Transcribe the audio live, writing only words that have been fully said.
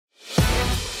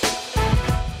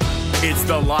It's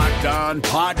the Locked On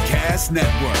Podcast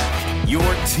Network, your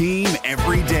team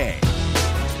every day.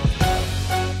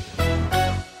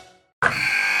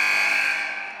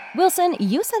 Wilson,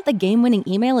 you sent the game-winning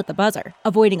email at the buzzer,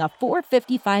 avoiding a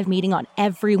 4:55 meeting on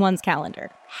everyone's calendar.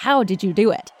 How did you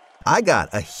do it? I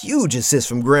got a huge assist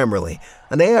from Grammarly,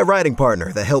 an AI writing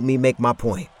partner that helped me make my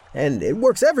point. And it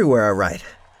works everywhere I write.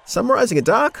 Summarizing a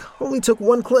doc only took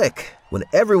one click. When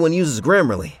everyone uses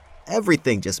Grammarly,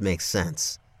 everything just makes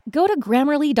sense. Go to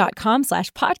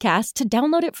Grammarly.com/podcast to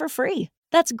download it for free.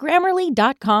 That's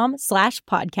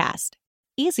Grammarly.com/podcast.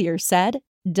 Easier said,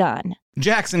 done.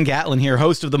 Jackson Gatlin here,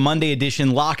 host of the Monday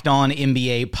edition Locked On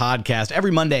NBA podcast.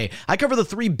 Every Monday, I cover the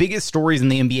three biggest stories in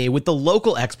the NBA with the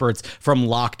local experts from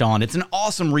Locked On. It's an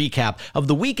awesome recap of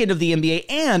the weekend of the NBA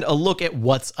and a look at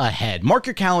what's ahead. Mark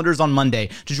your calendars on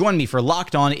Monday to join me for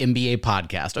Locked On NBA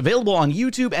podcast, available on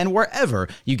YouTube and wherever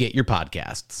you get your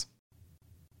podcasts.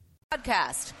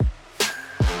 Podcast.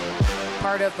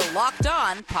 Part of the Locked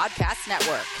On Podcast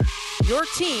Network. Your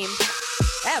team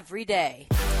every day.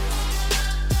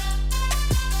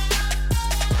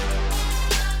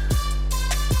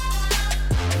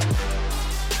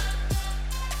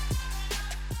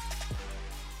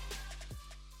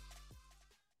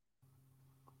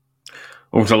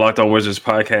 Welcome to Locked On Wizards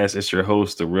podcast. It's your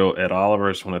host, the real Ed Oliver.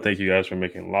 I just want to thank you guys for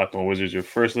making Locked On Wizards your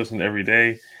first listen every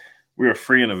day. We are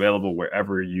free and available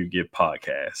wherever you get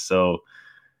podcasts. So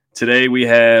today we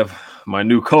have my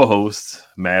new co-host,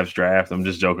 Mavs Draft. I'm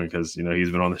just joking because,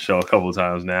 he's been on the show a couple of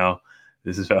times now.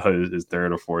 This is his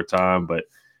third or fourth time. But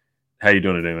how you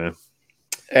doing today, man?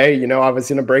 Hey, I was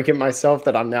going to break it myself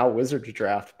that I'm now Wizards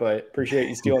Draft, but appreciate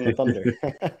you stealing the thunder.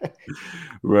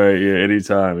 Right, yeah,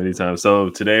 anytime. So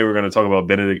today we're going to talk about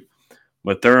Bennedict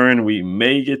Mathurin. We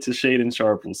may get to Shaedon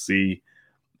Sharpe, we'll see,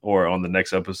 or on the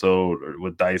next episode or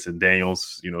with Dice and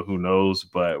Daniels, who knows.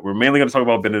 But we're mainly going to talk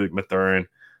about Bennedict Mathurin.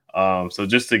 So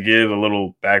just to give a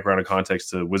little background and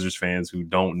context to Wizards fans who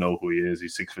don't know who he is,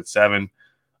 he's 6'7",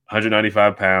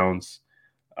 195 pounds.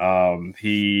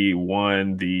 He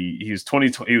was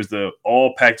the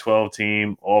all Pac-12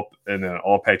 team, all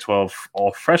Pac-12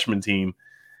 all freshman team,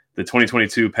 the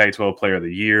 2022 Pac-12 Player of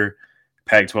the Year,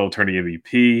 Pac-12 Tourney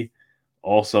MVP,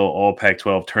 also all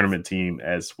Pac-12 tournament team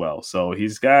as well. So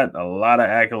he's got a lot of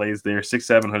accolades there.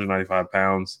 6'7", 195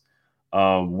 pounds.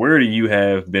 Where do you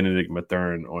have Bennedict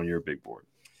Mathurin on your big board?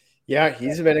 Yeah,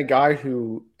 he's been a guy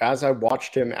who, as I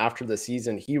watched him after the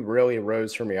season, he really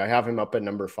rose for me. I have him up at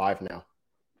number 5 now.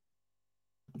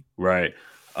 Right.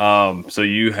 So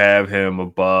you have him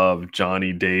above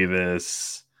Johnny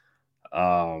Davis,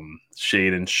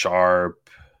 Shaedon Sharpe,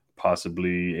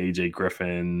 possibly AJ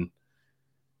Griffin,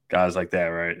 guys like that,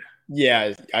 right?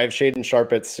 Yeah, I have Shaedon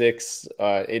Sharpe at 6,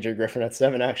 AJ Griffin at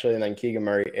 7, actually, and then Keegan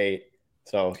Murray 8.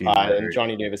 So and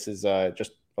Johnny Davis is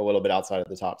just a little bit outside of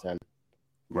the top 10.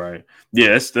 Right. Yeah,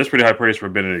 that's pretty high praise for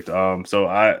Bennedict. So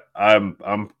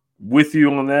I'm with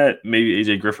you on that. Maybe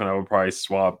AJ Griffin, I would probably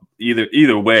swap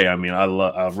either way. I mean, I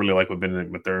really like what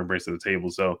Bennedict Mathurin brings to the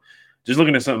table. So just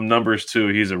looking at some numbers too,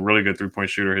 he's a really good 3-point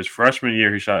shooter. His freshman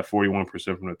year, he shot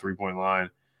 41% from the 3-point line,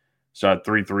 shot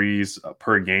 3 threes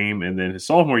per game, and then his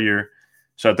sophomore year,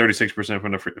 shot 36%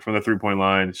 from the 3-point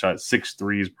line, shot 6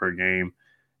 threes per game,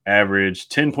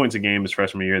 averaged 10 points a game his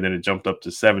freshman year. Then it jumped up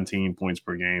to 17 points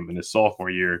per game in his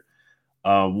sophomore year.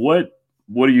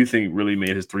 What do you think really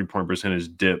made his 3-point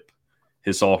percentage dip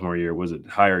his sophomore year? Was it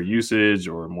higher usage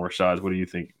or more shots? What do you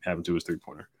think happened to his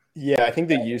 3-pointer? Yeah, I think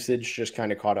the usage just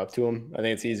kind of caught up to him. I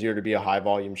think it's easier to be a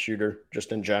high-volume shooter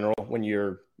just in general when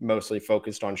you're mostly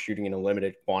focused on shooting in a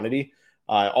limited quantity.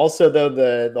 Also,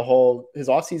 though, his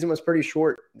offseason was pretty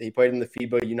short. He played in the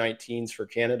FIBA U19s for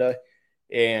Canada.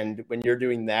 And when you're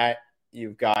doing that,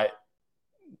 you've got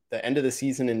the end of the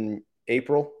season in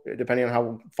April, depending on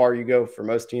how far you go. For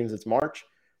most teams, it's March.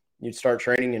 You'd start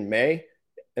training in May,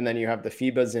 and then you have the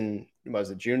FIBAs in,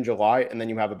 June, July, and then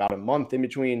you have about a month in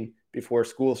between before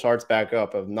school starts back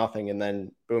up of nothing, and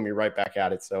then boom, you're right back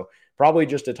at it. So probably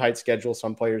just a tight schedule.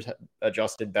 Some players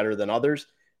adjusted better than others,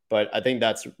 but I think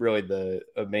that's really the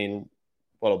main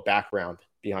little background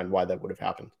behind why that would have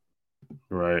happened.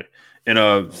 Right.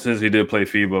 And since he did play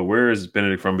FIBA, where is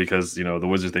Bennedict from? Because, the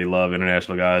Wizards, they love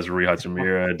international guys, Rui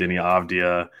Hachimura, Deni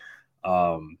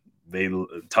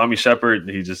Avdija, Tommy Shepard,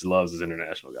 he just loves his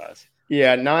international guys.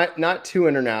 Yeah, not too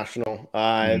international,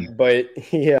 but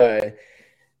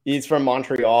he's from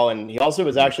Montreal, and he also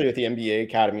was actually with the NBA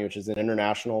Academy, which is an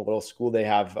international little school they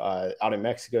have out in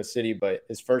Mexico City. But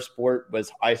his first sport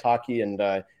was ice hockey, and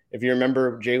if you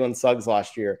remember Jalen Suggs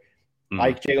last year,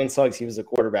 like Jalen Suggs, he was a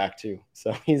quarterback too.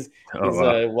 So he's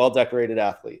a well-decorated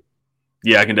athlete.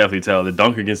 Yeah, I can definitely tell. The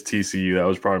dunk against TCU, that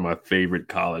was probably my favorite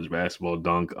college basketball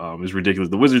dunk. It's ridiculous.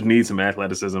 The Wizards need some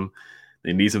athleticism.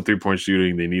 They need some three-point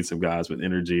shooting. They need some guys with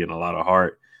energy and a lot of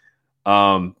heart.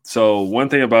 So one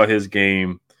thing about his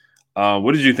game,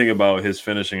 what did you think about his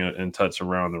finishing and touch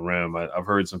around the rim? I've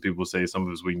heard some people say some of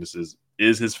his weaknesses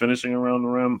is his finishing around the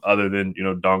rim, other than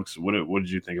dunks. What did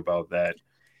you think about that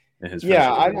and his?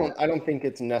 Yeah, I don't think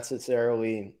it's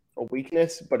necessarily a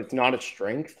weakness, but it's not a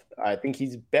strength. I think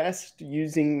he's best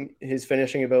using his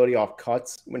finishing ability off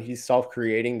cuts when he's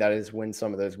self-creating. That is when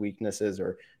some of those weaknesses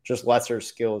or just lesser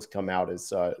skills come out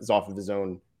is off of his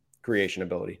own creation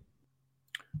ability.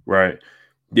 Right.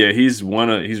 Yeah, he's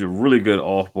a really good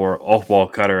off ball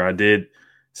cutter. I did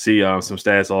see some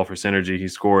stats off for Synergy. He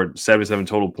scored 77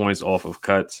 total points off of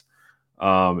cuts,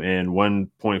 and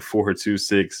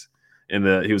 1.426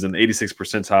 he was in the 86th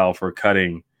percentile for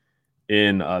cutting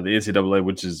in the NCAA,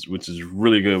 which is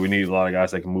really good. We need a lot of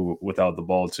guys that can move without the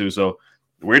ball too. So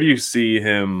where do you see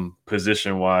him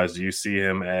position wise? Do you see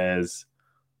him as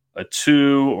a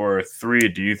 2 or a 3?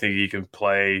 Do you think he can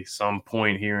play some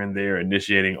point here and there,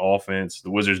 initiating offense?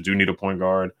 The Wizards do need a point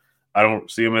guard. I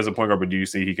don't see him as a point guard, but do you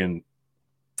see he can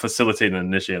facilitate and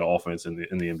initiate offense in the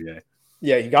NBA?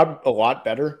 Yeah, he got a lot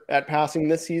better at passing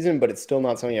this season, but it's still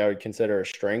not something I would consider a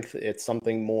strength. It's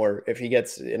something more, if he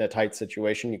gets in a tight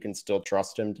situation, you can still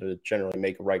trust him to generally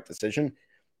make a right decision.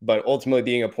 But ultimately,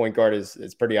 being a point guard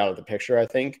is pretty out of the picture, I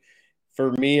think.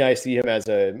 For me, I see him as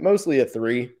mostly a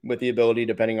 3 with the ability,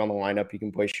 depending on the lineup, he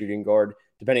can play shooting guard,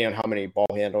 depending on how many ball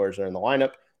handlers are in the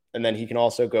lineup. And then he can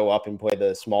also go up and play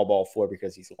the small ball 4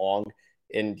 because he's long,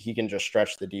 and he can just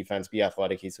stretch the defense, be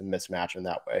athletic. He's a mismatch in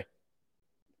that way.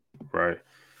 Right.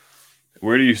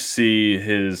 Where do you see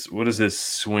what is his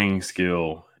swing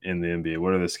skill in the NBA?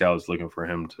 What are the scouts looking for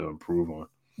him to improve on?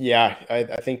 Yeah, I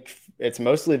think it's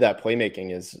mostly that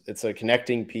playmaking it's a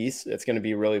connecting piece. It's going to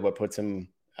be really what puts him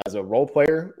as a role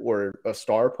player or a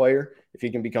star player. If he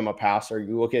can become a passer,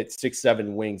 you look at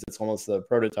 6'7" wings, it's almost the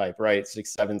prototype, right?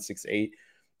 6'7", 6'8",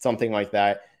 something like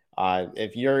that.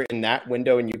 If you're in that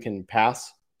window and you can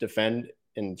pass, defend,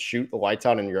 and shoot the lights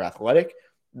out and you're athletic,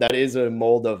 that is a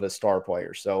mold of a star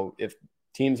player. So if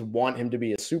teams want him to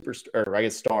be a superstar, or I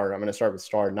guess star, I'm going to start with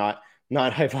star, not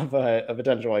hype up a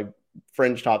potential like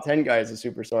fringe top 10 guy as a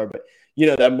superstar, but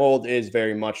that mold is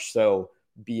very much so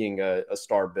being a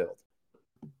star build.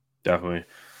 Definitely.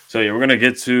 So yeah, we're going to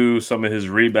get to some of his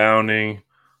rebounding,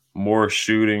 more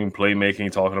shooting,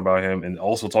 playmaking, talking about him, and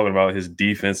also talking about his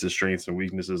defensive strengths and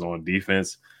weaknesses on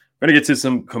defense. We're going to get to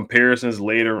some comparisons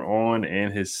later on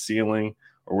and his ceiling,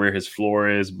 or where his floor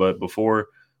is. But before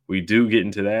we do get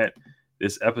into that,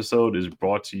 this episode is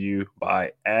brought to you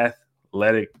by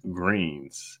Athletic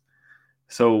Greens.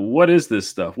 So what is this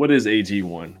stuff? What is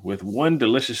AG1? With one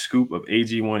delicious scoop of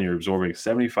AG1, you're absorbing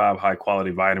 75 high-quality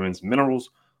vitamins,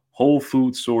 minerals, whole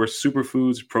food source,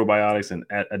 superfoods, probiotics, and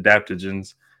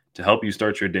adaptogens to help you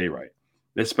start your day right.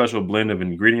 This special blend of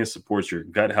ingredients supports your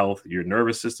gut health, your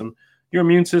nervous system, your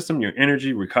immune system, your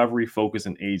energy, recovery, focus,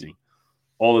 and aging.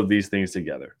 All of these things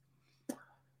together.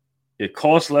 It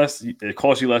costs you less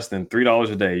than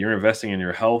 $3 a day. You're investing in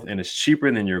your health, and it's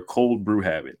cheaper than your cold brew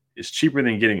habit. It's cheaper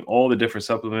than getting all the different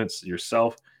supplements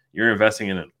yourself. You're investing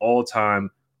in an all-time,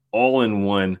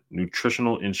 all-in-one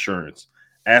nutritional insurance.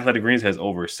 Athletic Greens has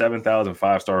over 7,000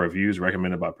 5-star reviews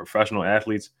recommended by professional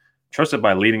athletes, trusted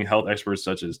by leading health experts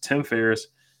such as Tim Ferriss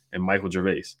and Michael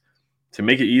Gervais. To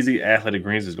make it easy, Athletic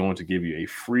Greens is going to give you a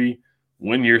free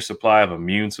 1-year supply of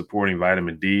immune-supporting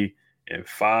vitamin D and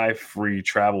 5 free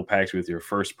travel packs with your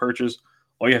first purchase.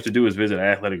 All you have to do is visit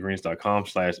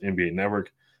athleticgreens.com/NBA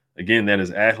Network. Again, that is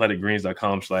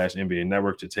athleticgreens.com/NBA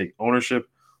Network to take ownership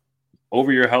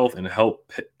over your health and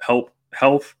help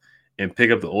health and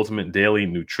pick up the ultimate daily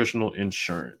nutritional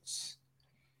insurance.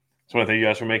 So I want to thank you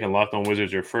guys for making Locked On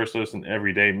Wizards your first listen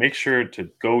every day. Make sure to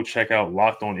go check out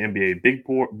Locked On NBA Big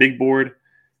Board.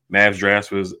 Mavs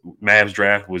draft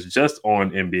was just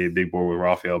on NBA Big Board with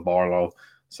Rafael Barlow.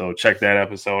 So check that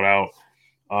episode out.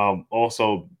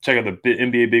 Also, check out the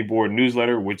NBA Big Board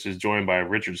newsletter, which is joined by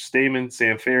Richard Stamen,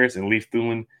 Sam Ferris, and Leif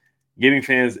Thulin, giving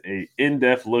fans an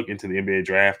in-depth look into the NBA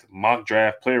draft, mock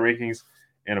draft, player rankings,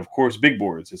 and, of course, Big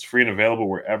Boards. It's free and available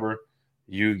wherever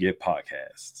you get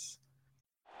podcasts.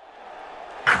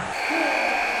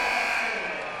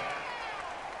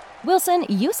 Wilson,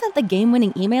 you sent the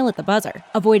game-winning email at the buzzer,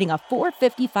 avoiding a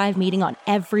 4:55 meeting on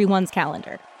everyone's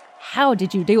calendar. How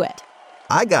did you do it?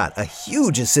 I got a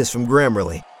huge assist from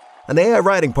Grammarly, an AI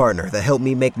writing partner that helped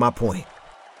me make my point.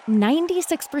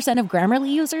 96% of Grammarly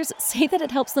users say that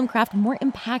it helps them craft more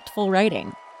impactful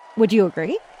writing. Would you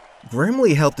agree?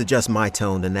 Grammarly helped adjust my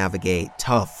tone to navigate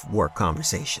tough work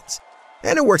conversations.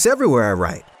 And it works everywhere I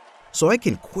write, so I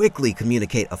can quickly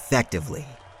communicate effectively.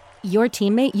 Your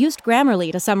teammate used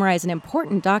Grammarly to summarize an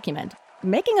important document,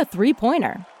 making a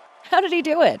 3-pointer. How did he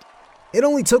do it? It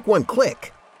only took one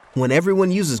click. When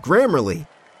everyone uses Grammarly,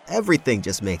 everything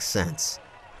just makes sense.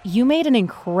 You made an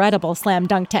incredible slam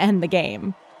dunk to end the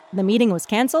game. The meeting was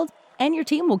canceled, and your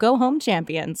team will go home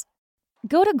champions.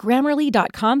 Go to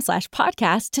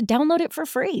Grammarly.com/podcast to download it for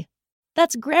free.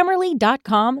 That's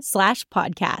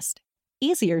Grammarly.com/podcast.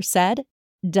 Easier said,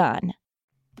 done.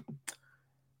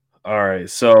 All right.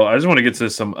 So I just want to get to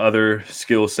some other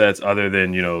skill sets other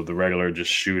than, the regular just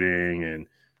shooting and,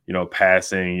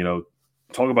 passing,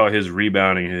 talk about his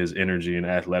rebounding, his energy and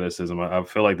athleticism. I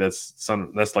feel like that's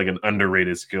like an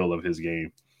underrated skill of his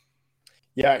game.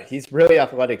 Yeah, he's really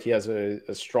athletic. He has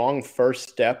a strong first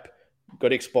step,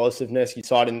 good explosiveness. You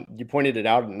saw it you pointed it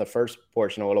out in the first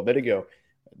portion a little bit ago.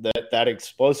 That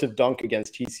explosive dunk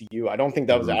against TCU, I don't think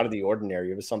that was out of the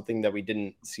ordinary. It was something that we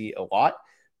didn't see a lot,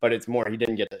 but it's more he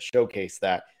didn't get to showcase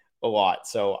that a lot.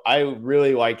 So I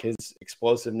really like his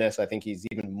explosiveness. I think he's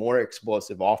even more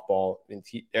explosive off ball.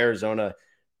 Arizona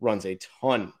runs a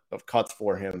ton of cuts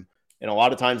for him, and a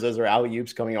lot of times those are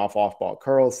alley-oops coming off ball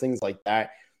curls, things like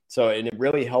that. So, and it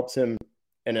really helps him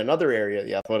in another area.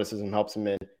 The athleticism helps him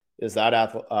in is that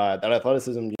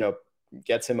athleticism,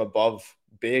 gets him above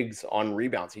bigs on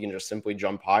rebounds. He can just simply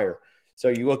jump higher. So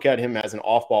you look at him as an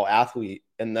off-ball athlete,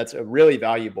 and that's a really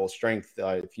valuable strength.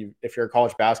 If you're a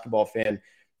college basketball fan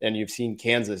and you've seen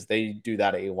Kansas, they do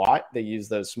that a lot. They use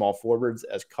those small forwards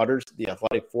as cutters, the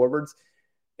athletic forwards,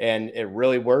 and it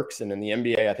really works. And in the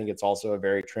NBA, I think it's also a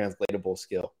very translatable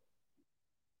skill.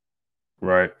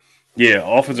 Right. Yeah,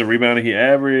 offensive rebounding, he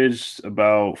averaged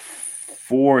about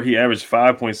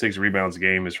 5.6 rebounds a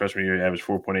game. His freshman year, he averaged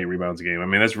 4.8 rebounds a game. I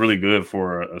mean, that's really good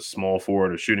for a small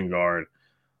forward or shooting guard.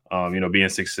 Being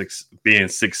 6'6", being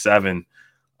 6'7",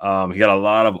 he got a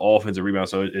lot of offensive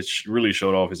rebounds, so it really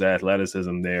showed off his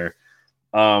athleticism there.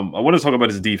 I want to talk about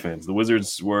his defense. The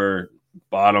Wizards were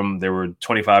bottom. They were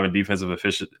 25 in defensive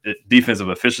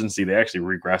efficiency. They actually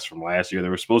regressed from last year. They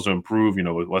were supposed to improve,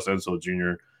 with Wes Unseld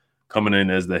Jr. coming in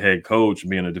as the head coach,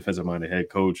 being a defensive-minded head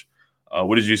coach.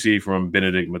 What did you see from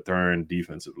Bennedict Mathurin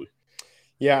defensively?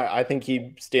 Yeah, I think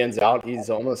he stands out. He's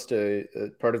almost a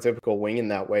prototypical wing in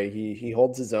that way. He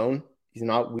holds his own. He's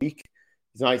not weak.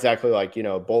 He's not exactly like,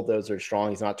 bulldozer strong.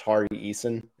 He's not Tari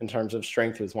Eason in terms of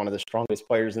strength. He was one of the strongest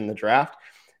players in the draft,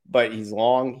 but he's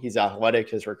long. He's athletic.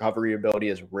 His recovery ability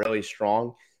is really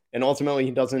strong. And ultimately,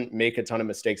 he doesn't make a ton of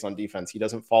mistakes on defense. He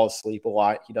doesn't fall asleep a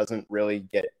lot. He doesn't really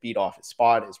get beat off his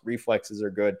spot. His reflexes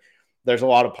are good. There's a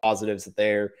lot of positives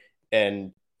there.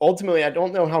 And ultimately, I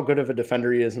don't know how good of a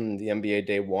defender he is in the NBA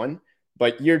day one,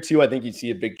 but year two, I think you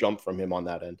see a big jump from him on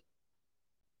that end.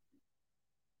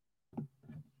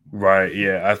 Right.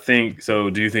 Yeah, I think so.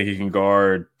 Do you think he can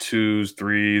guard 2s,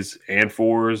 3s, and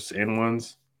 4s and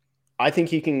 1s? I think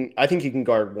he can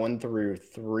guard 1 through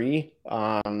 3.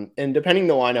 And depending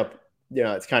the lineup,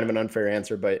 it's kind of an unfair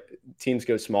answer, but teams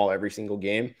go small every single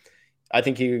game. I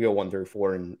think he could go 1 through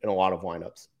 4 in a lot of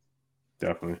lineups.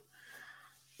 Definitely.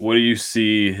 What do you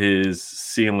see his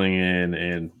ceiling in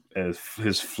and as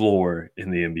his floor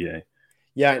in the NBA?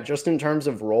 Yeah, just in terms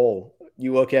of role,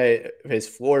 you look at his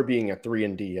floor being a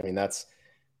 3-and-D. I mean, it's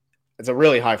a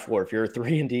really high floor. If you're a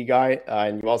 3-and-D guy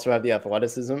and you also have the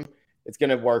athleticism, it's going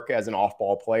to work as an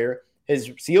off-ball player.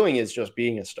 His ceiling is just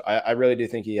being a star. I really do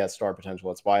think he has star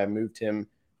potential. That's why I moved him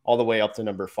all the way up to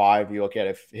number 5. You look at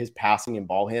if his passing and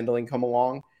ball handling come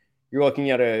along, you're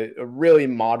looking at a really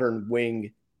modern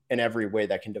wing in every way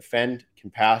that can defend, can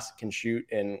pass, can shoot.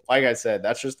 And like I said,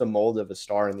 that's just the mold of a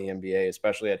star in the NBA,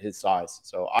 especially at his size.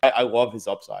 So I love his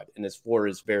upside, and his floor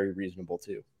is very reasonable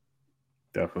too.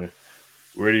 Definitely.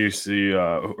 Where do you see,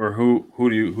 or who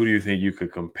do you think you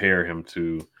could compare him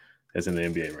to as in the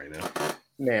NBA right now?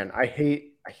 Man, I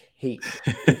hate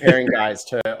comparing guys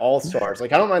to all-stars.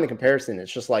 Like, I don't mind the comparison.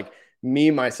 It's just like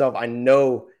me, myself, I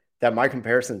know that my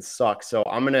comparisons suck. So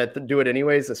I'm going to do it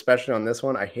anyways, especially on this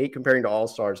one. I hate comparing to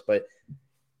all-stars, but,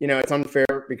 it's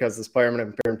unfair because this player I'm going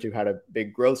to compare him to had a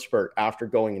big growth spurt after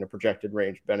going in a projected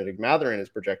range. Bennedict Mathurin is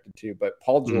projected to, but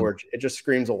Paul George, it just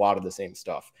screams a lot of the same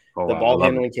stuff. The ball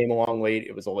handling came along late.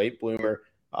 It was a late bloomer.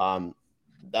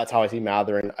 That's how I see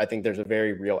Mathurin. I think there's a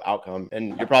very real outcome.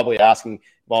 And you're probably asking,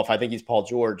 well, if I think he's Paul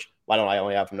George, why don't I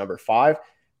only have him number 5?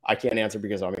 I can't answer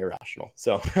because I'm irrational.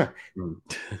 So,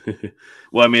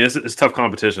 well, I mean, it's tough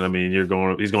competition. I mean, he's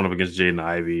going up against Jaden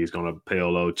Ivey. He's going up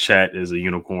Paolo. Chet is a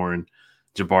unicorn.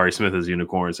 Jabari Smith is a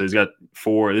unicorn. So he's got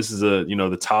 4. This is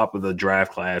the top of the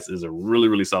draft class is a really,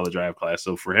 really solid draft class.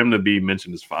 So for him to be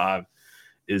mentioned as 5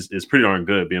 is pretty darn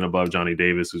good, being above Johnny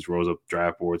Davis, who's rose up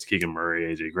draft boards, Keegan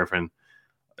Murray, AJ Griffin,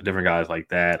 different guys like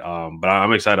that. But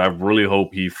I'm excited. I really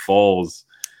hope he falls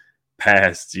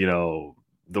past,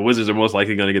 the Wizards are most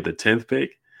likely going to get the 10th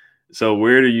pick. So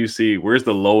where's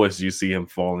the lowest you see him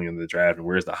falling in the draft, and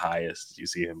where's the highest you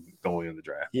see him going in the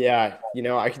draft? Yeah,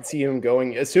 I could see him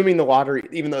going, assuming the lottery,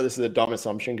 even though this is a dumb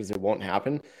assumption because it won't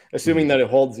happen, assuming that it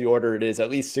holds the order it is,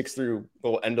 at least 6 through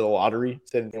the end of the lottery,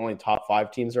 say that the only top 5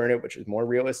 teams are in it, which is more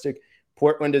realistic.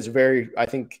 Portland is I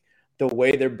think the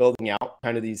way they're building out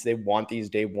kind of they want these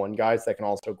day one guys that can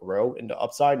also grow into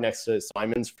upside next to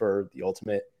Simons for the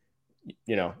ultimate,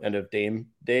 end of Dame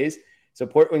days. So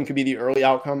Portland could be the early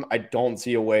outcome. I don't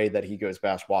see a way that he goes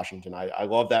past Washington. I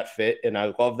love that fit, and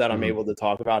I love that I'm able to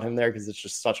talk about him there because it's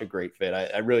just such a great fit.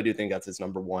 I really do think that's his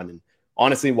number one. And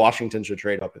honestly, Washington should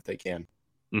trade up if they can.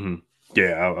 Mm-hmm.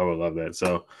 Yeah, I would love that.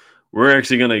 So we're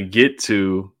actually going to get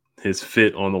to his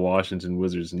fit on the Washington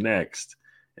Wizards next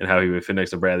and how he would fit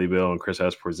next to Bradley Beal and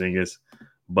Kristaps Porzingis.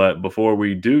 But before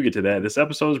we do get to that, this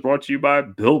episode is brought to you by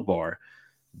Built Bar.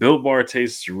 Built Bar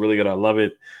tastes really good. I love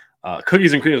it.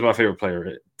 Cookies and cream is my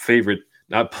favorite flavor.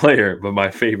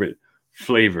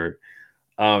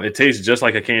 It tastes just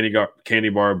like a candy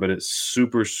bar, but it's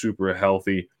super, super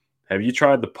healthy. Have you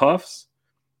tried the puffs?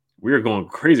 We are going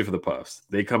crazy for the puffs.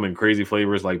 They come in crazy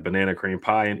flavors like banana cream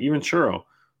pie and even churro.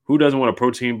 Who doesn't want a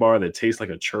protein bar that tastes like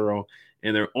a churro?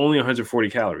 And they're only 140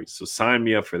 calories, so sign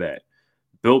me up for that.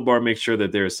 Built Bar makes sure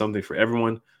that there is something for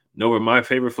everyone. Know what my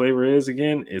favorite flavor is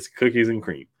again? It's cookies and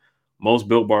cream. Most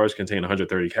Built Bars contain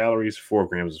 130 calories, 4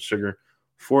 grams of sugar,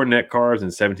 4 net carbs,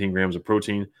 and 17 grams of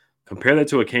protein. Compare that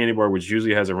to a candy bar, which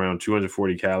usually has around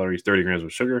 240 calories, 30 grams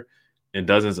of sugar, and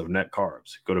dozens of net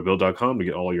carbs. Go to Built.com to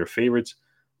get all your favorites: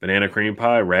 banana cream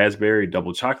pie, raspberry,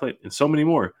 double chocolate, and so many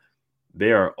more.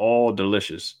 They are all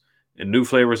delicious, and new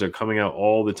flavors are coming out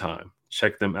all the time.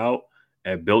 Check them out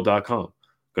at Built.com.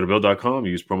 Go to Built.com,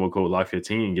 use promo code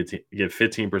LOCK15 and get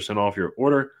 15% off your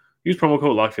order. Use promo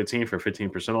code LOCK15 for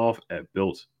 15% off at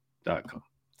Built.com.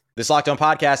 This Locked On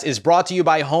podcast is brought to you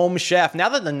by Home Chef. Now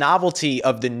that the novelty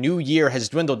of the new year has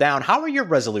dwindled down, how are your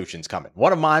resolutions coming?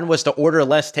 One of mine was to order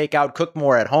less takeout, cook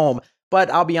more at home, but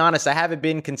I'll be honest, I haven't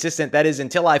been consistent. That is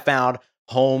until I found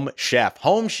Home Chef.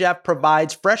 Home Chef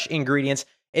provides fresh ingredients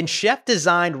and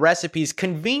chef-designed recipes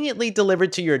conveniently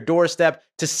delivered to your doorstep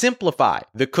to simplify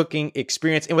the cooking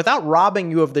experience and without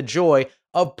robbing you of the joy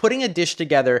of putting a dish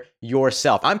together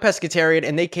yourself. I'm pescatarian,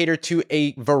 and they cater to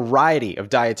a variety of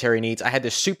dietary needs. I had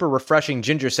this super refreshing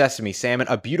ginger sesame salmon,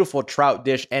 a beautiful trout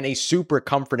dish, and a super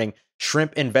comforting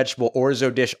shrimp and vegetable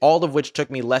orzo dish, all of which took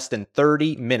me less than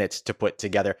 30 minutes to put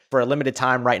together. For a limited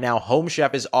time right now, Home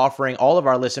Chef is offering all of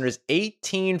our listeners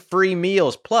 18 free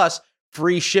meals, plus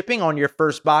free shipping on your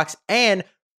first box and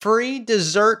free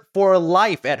dessert for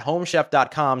life at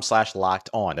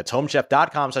homechef.com/lockedon. That's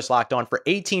homechef.com/lockedon for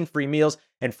 18 free meals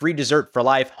and free dessert for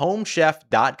life.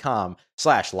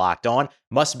 Homechef.com/lockedon.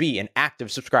 Must be an active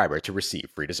subscriber to receive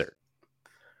free dessert.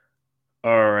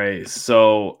 All right.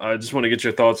 So I just want to get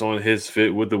your thoughts on his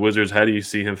fit with the Wizards. How do you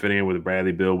see him fitting in with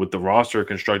Bradley Beal? With the roster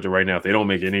constructed right now, if they don't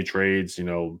make any trades,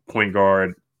 point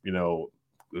guard,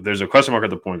 there's a question mark at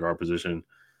the point guard position.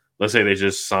 Let's say they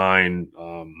just sign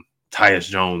Tyus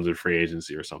Jones in free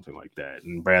agency or something like that,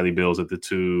 and Bradley Beal's at the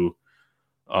 2.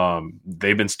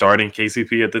 They've been starting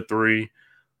KCP at the 3.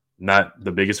 Not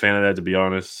the biggest fan of that, to be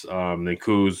honest. Then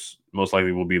Kuz most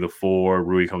likely will be the 4.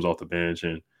 Rui comes off the bench,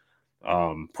 and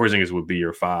Porzingis would be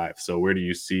your 5. So where do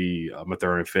you see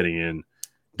Mathurin fitting in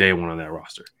day one on that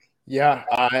roster? Yeah,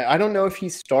 I don't know if he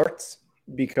starts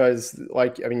because,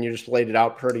 you just laid it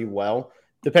out pretty well.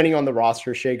 Depending on the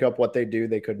roster shakeup, what they do,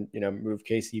 they could, move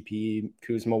KCP,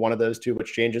 Kuzma, one of those two,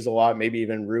 which changes a lot. Maybe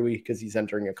even Rui because he's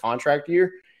entering a contract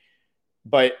year.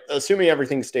 But assuming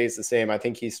everything stays the same, I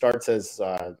think he starts as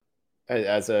a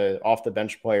off the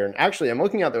bench player. And actually, I'm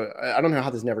looking at I don't know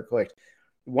how this never clicked.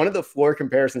 One of the floor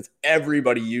comparisons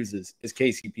everybody uses is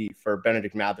KCP for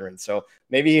Bennedict Mathurin. So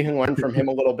maybe you can learn from him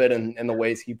a little bit in the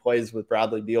ways he plays with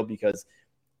Bradley Beal, because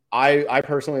I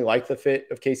personally like the fit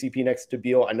of KCP next to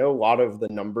Beal. I know a lot of the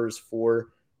numbers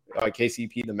for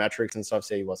KCP, the metrics and stuff,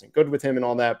 say he wasn't good with him and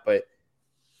all that, but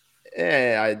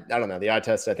I don't know. The eye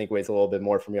test, I think, weighs a little bit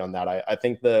more for me on that. I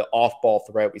think the off-ball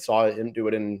threat, we saw him do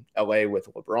it in LA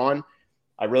with LeBron.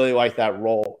 I really like that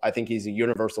role. I think he's a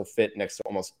universal fit next to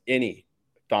almost any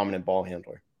dominant ball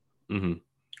handler. Mm-hmm.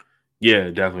 Yeah,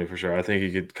 definitely, for sure. I think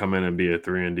he could come in and be a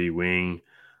 3-and-D wing.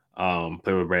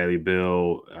 Play with Bradley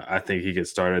Beal. I think he could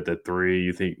start at the 3.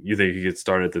 You think he could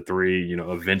start at the 3,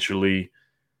 eventually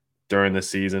during the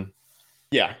season?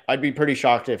 Yeah, I'd be pretty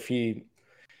shocked if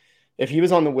if he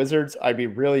was on the Wizards, I'd be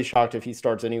really shocked if he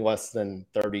starts any less than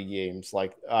 30 games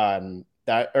like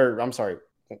that, or I'm sorry,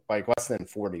 like less than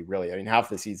 40, really. I mean, half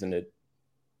the season,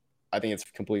 I think it's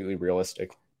completely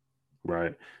realistic.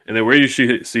 Right. And then where you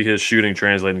see his shooting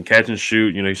translating, catch and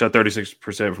shoot, he shot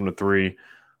 36% from the three.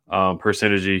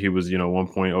 Percentage, he was,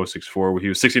 1.064. He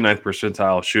was 69th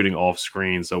percentile shooting off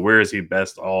screen. So where is he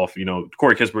best off?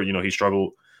 Corey Kispert, he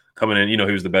struggled coming in. He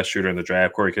was the best shooter in the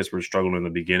draft. Corey Kispert struggled in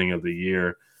the beginning of the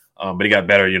year. But he got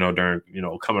better, during,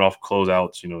 coming off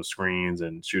closeouts, screens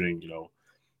and shooting,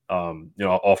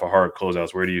 off of hard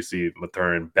closeouts. Where do you see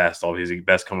Mathurin best off? Is he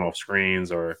best coming off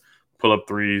screens or pull up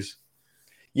threes?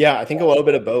 Yeah, I think a little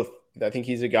bit of both. I think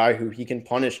he's a guy who he can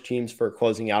punish teams for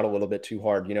closing out a little bit too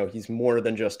hard. He's more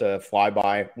than just a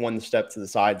flyby, one step to the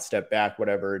side, step back,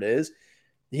 whatever it is.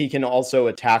 He can also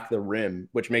attack the rim,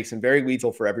 which makes him very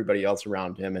lethal for everybody else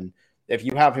around him. And if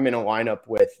you have him in a lineup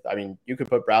with, you could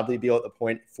put Bradley Beal at the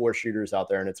point, 4 shooters out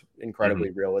there, and it's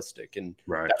incredibly realistic. And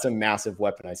that's a massive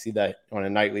weapon. I see that on a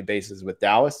nightly basis with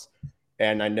Dallas,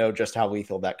 and I know just how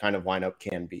lethal that kind of lineup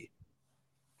can be.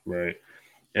 Right.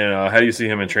 And how do you see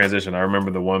him in transition? I remember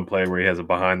the one play where he has a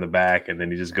behind the back and then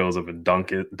he just goes up and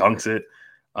dunks it.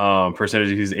 Percentage,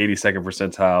 he's 82nd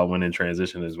percentile when in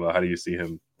transition as well. How do you see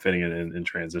him fitting in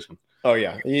transition? Oh,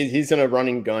 yeah. He's in a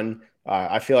running gun.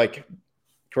 I feel like,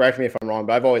 correct me if I'm wrong,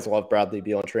 but I've always loved Bradley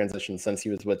Beal in transition since he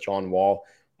was with John Wall.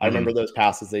 I remember those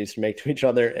passes they used to make to each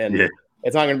other, and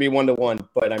it's not going to be 1-to-1.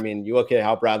 But, you look at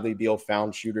how Bradley Beal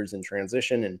found shooters in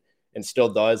transition and still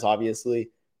does,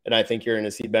 obviously. And I think you're going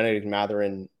to see Bennedict and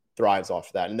Mathurin thrives off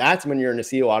of that. And that's when you're going to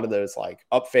see a lot of those like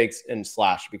up fakes and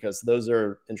slash, because those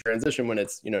are in transition when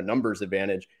it's, numbers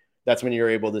advantage. That's when you're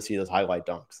able to see those highlight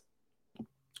dunks.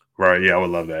 Right. Yeah, I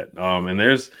would love that. And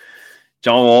there's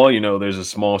John Wall, there's a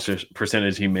small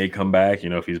percentage he may come back.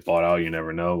 If he's bought out, you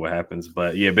never know what happens.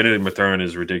 But yeah, Bennedict Mathurin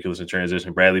is ridiculous in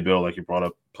transition. Bradley Beal, like you brought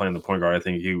up, playing the point guard, I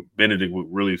think Bennedict would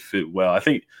really fit well. I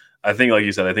think like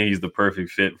you said, I think he's the perfect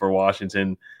fit for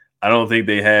Washington. I don't think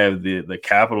they have the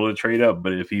capital to trade up,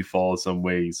 but if he falls some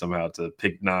way somehow to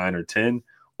pick 9 or 10,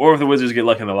 or if the Wizards get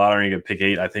lucky in the lottery and get pick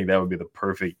 8, I think that would be the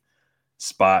perfect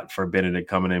spot for Bennedict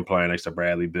coming in playing next to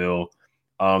Bradley Beal.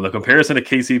 The comparison to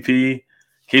KCP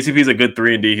is a good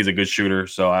 3-and-D. He's a good shooter,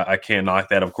 so I can't knock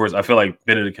that. Of course, I feel like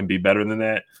Bennedict can be better than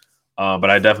that, but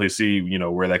I definitely see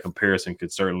where that comparison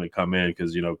could certainly come in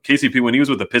because KCP, when he was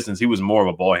with the Pistons, he was more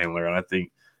of a ball handler, and I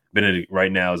think Bennedict right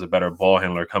now is a better ball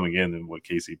handler coming in than what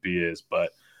KCP is.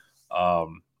 But I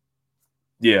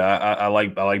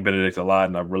like Bennedict a lot,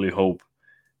 and I really hope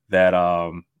that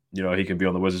he can be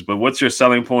on the Wizards. But what's your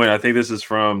selling point? I think this is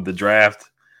from the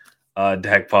Draft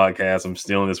Deck podcast. I'm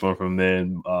stealing this one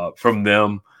from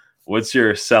them. What's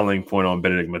your selling point on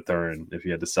Bennedict Mathurin if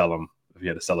you had to sell him? If you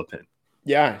had to sell a pin?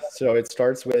 Yeah, so it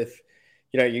starts with,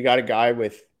 you got a guy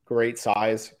with great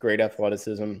size, great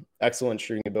athleticism, excellent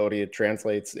shooting ability. It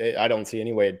translates. I don't see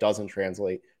any way it doesn't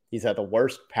translate. He's at the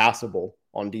worst passable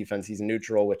on defense. He's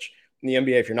neutral, which in the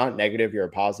NBA, if you're not negative, you're a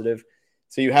positive.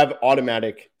 So you have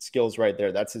automatic skills right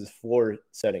there. That's his floor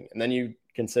setting. And then you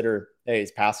consider, hey,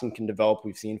 his passing can develop.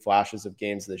 We've seen flashes of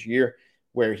games this year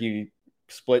where he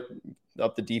split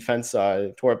up the defense,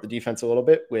 tore up the defense a little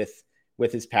bit with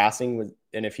his passing.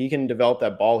 And if he can develop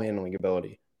that ball handling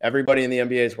ability, everybody in the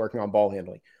NBA is working on ball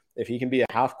handling. If he can be a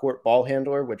half-court ball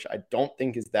handler, which I don't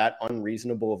think is that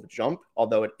unreasonable of a jump,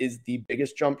 although it is the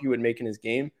biggest jump you would make in his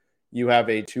game, you have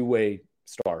a two-way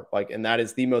star. And that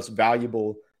is the most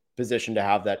valuable position to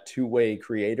have, that two-way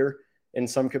creator in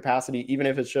some capacity. Even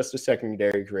if it's just a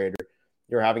secondary creator,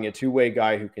 you're having a two-way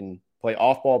guy who can play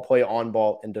off-ball, play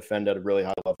on-ball, and defend at a really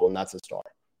high level, and that's a star.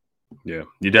 Yeah,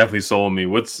 you definitely sold me.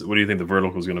 What do you think the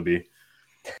vertical is going to be?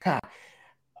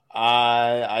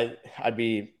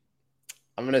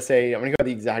 I'm going to go with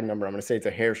the exact number. I'm going to say it's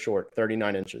a hair short,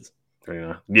 39 inches.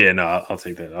 39. Yeah, no, I'll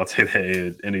take that. I'll take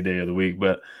that any day of the week.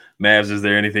 But Mavs, is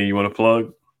there anything you want to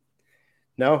plug?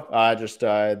 No, just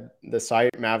the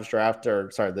site Mavs Draft,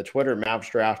 the Twitter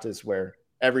Mavs Draft is where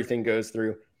everything goes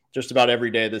through. Just about every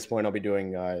day at this point, I'll be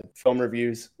doing film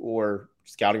reviews or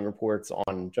scouting reports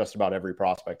on just about every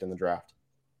prospect in the draft.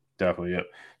 Definitely, yep.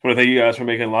 I want to thank you guys for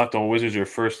making Locked On Wizards your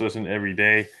first listen every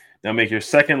day. Now make your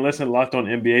second listen Locked On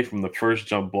NBA from the first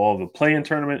jump ball of the play-in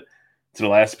tournament to the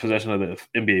last possession of the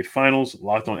NBA Finals.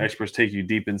 Locked On experts take you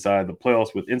deep inside the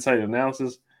playoffs with insight and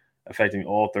analysis affecting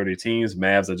all 30 teams.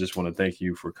 Mavs, I just want to thank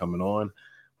you for coming on.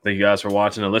 Thank you guys for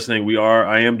watching and listening.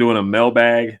 I am doing a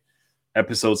mailbag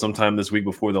episode sometime this week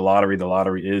before the lottery. The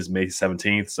lottery is May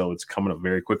 17th, so it's coming up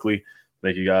very quickly.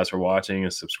 Thank you guys for watching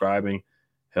and subscribing.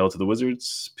 Hail to the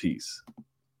Wizards. Peace.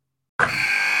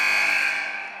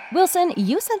 Wilson,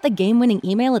 you sent the game-winning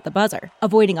email at the buzzer,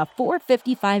 avoiding a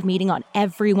 4:55 meeting on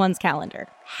everyone's calendar.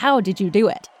 How did you do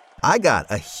it? I got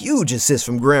a huge assist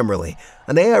from Grammarly,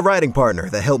 an AI writing partner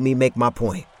that helped me make my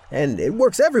point. And it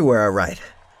works everywhere I write.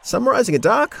 Summarizing a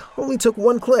doc only took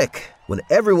one click. When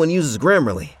everyone uses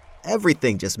Grammarly,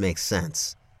 everything just makes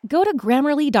sense. Go to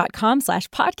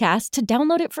Grammarly.com/podcast to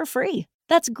download it for free.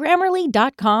 That's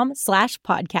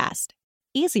Grammarly.com/podcast.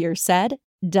 Easier said,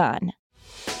 done.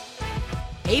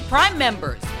 Hey, Prime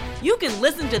members, you can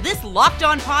listen to this Locked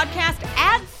On podcast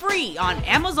ad-free on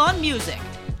Amazon Music.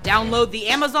 Download the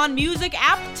Amazon Music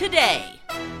app today.